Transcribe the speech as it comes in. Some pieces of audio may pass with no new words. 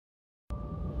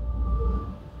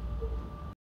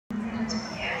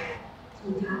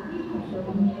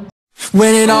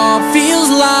When it all feels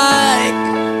like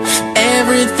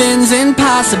everything's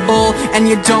impossible and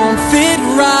you don't fit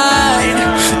right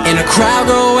in a crowd,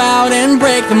 go out and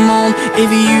break the mold. If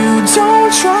you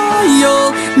don't try,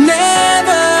 you'll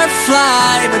never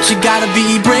fly. But you gotta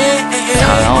be brave.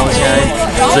 然后现在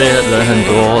这里人很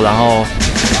多，然后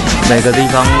每个地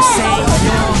方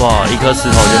哇，一颗石头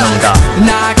就那么大。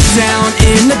Knock down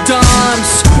in the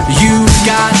dumps. You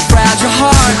got a fragile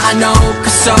heart, I know,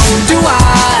 'cause so do I.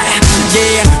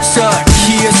 Yeah, stuck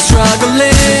here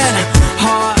struggling,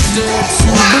 harder to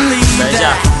believe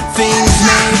that things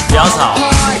may fall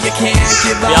apart. You can't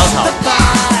give up the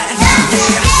fight.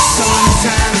 Yeah,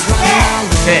 sometimes running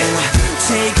alone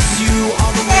takes you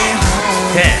all the way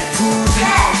home.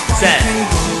 3、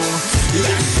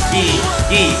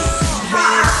2、1，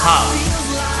好。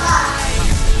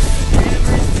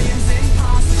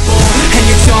And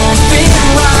you don't fit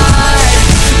right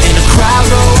in a crowd,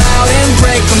 go out and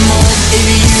break the mold. If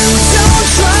you don't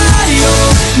try,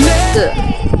 you'll never.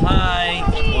 嗨，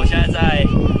我现在在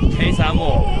黑沙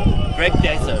漠 （Black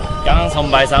Desert），刚刚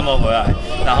从白沙漠回来，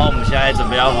然后我们现在准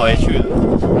备要回去了。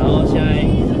然后现在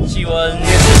气温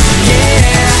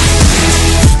Yeah,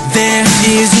 there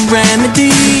is a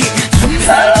remedy.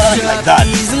 Like that.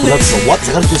 That's a what?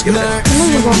 Zagal just get there.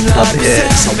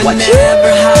 It's a what?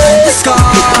 Never hide the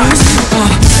scars.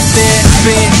 There's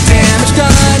been damage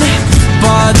done,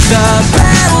 but the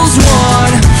battle's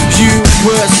won. You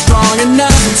were strong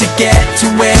enough to get to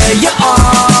where you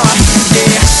are.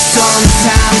 Yeah,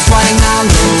 sometimes fighting on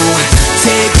low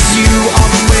takes you all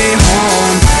the way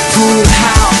home. Prove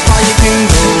how far you can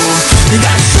go. You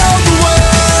gotta show the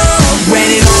world when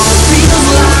it all feels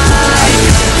like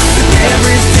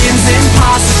everything's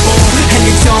impossible and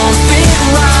you don't fit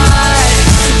right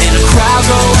in a crowd,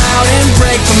 go out and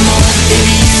break the mold. If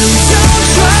you don't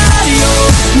try, you'll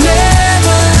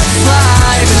never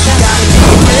fly. But you gotta be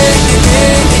brave.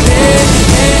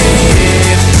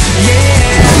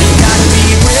 Yeah, you gotta be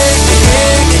brave.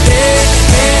 Yeah.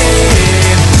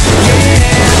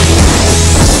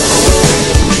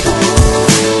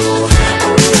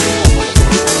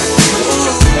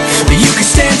 You can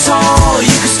stand tall,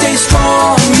 you can stay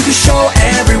strong, you can show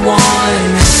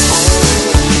everyone.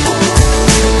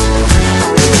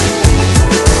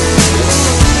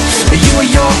 You are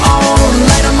your own,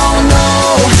 let them all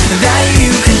know that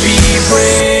you can be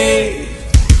brave.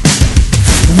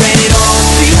 When it all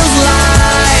feels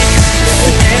like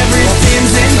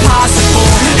everything's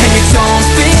impossible and you don't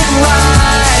fit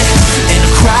right in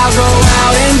a crowd, go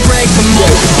out and break the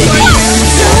mold. If you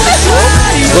don't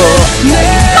try, you'll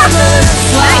never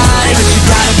fly. But you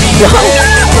gotta be brave.